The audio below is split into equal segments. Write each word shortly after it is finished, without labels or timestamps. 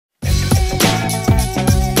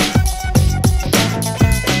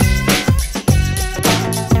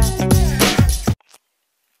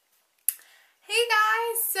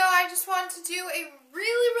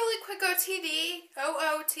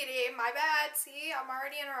OOTD. My bad. See, I'm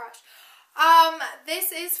already in a rush.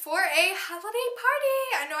 This is for a holiday party.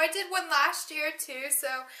 I know I did one last year too, so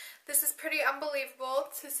this is pretty unbelievable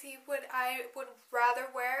to see what I would rather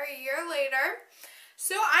wear a year later.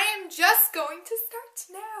 So I am just going to start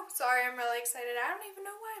now. Sorry, I'm really excited. I don't even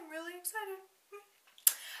know why I'm really excited.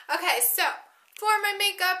 Okay, so for my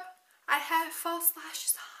makeup, I have false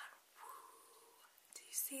lashes on. Do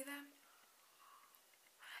you see them?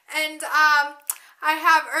 And I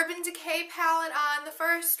have Urban Decay palette on the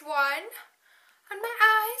first one, on my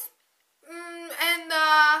eyes, and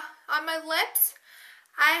on my lips,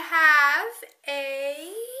 I have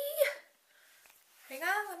a, hang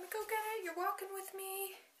on, let me go get it, you're walking with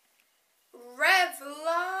me,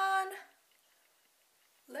 Revlon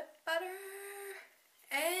lip butter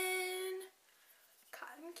and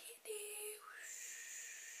cotton candy.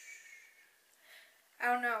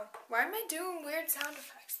 I don't know, why am I doing weird sound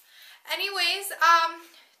effects? Anyways,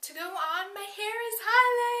 to go on, my hair is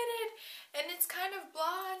highlighted, and it's kind of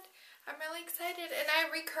blonde. I'm really excited, and I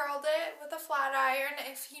recurled it with a flat iron.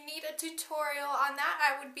 If you need a tutorial on that,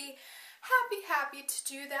 I would be happy to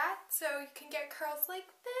do that, so you can get curls like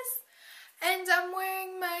this. And I'm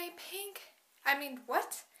wearing my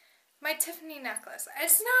my Tiffany necklace.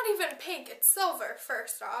 It's not even pink, it's silver,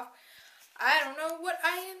 first off. I don't know what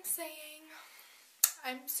I am saying.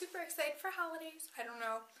 I'm super excited for holidays. I don't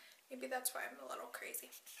know. Maybe that's why I'm a little crazy.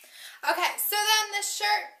 Okay, so then this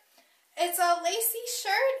shirt, it's a lacy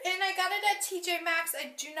shirt, and I got it at TJ Maxx.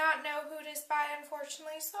 I do not know who it is by,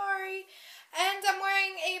 unfortunately. Sorry. And I'm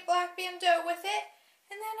wearing a black bandeau with it.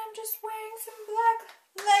 And then I'm just wearing some black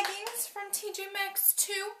leggings from TJ Maxx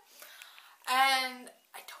too. And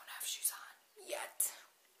I don't have shoes on yet,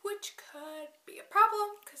 which could be a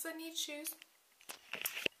problem because I need shoes.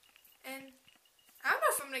 And I don't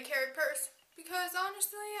know if I'm going to carry a purse. Because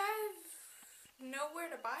honestly, I have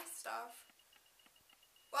nowhere to buy stuff.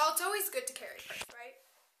 Well, it's always good to carry a purse, right?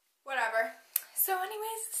 Whatever. So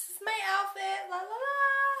anyways, this is my outfit. La la la.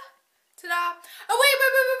 Ta-da. Oh,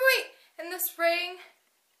 wait. And this ring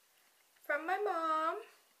from my mom.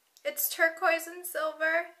 It's turquoise and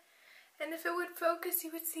silver. And if it would focus,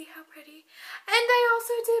 you would see how pretty. And I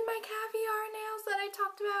also did my caviar nails that I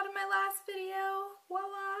talked about in my last video.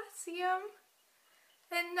 Voila. See them?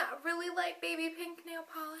 And really light baby pink nail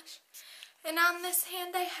polish. And on this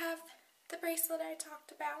hand I have the bracelet I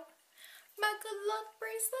talked about. My good luck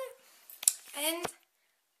bracelet. And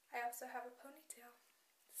I also have a ponytail.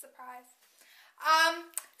 Surprise.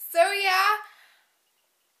 So yeah.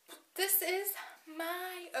 This is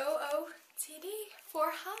my OOTD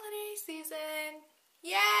for holiday season.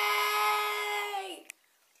 Yay!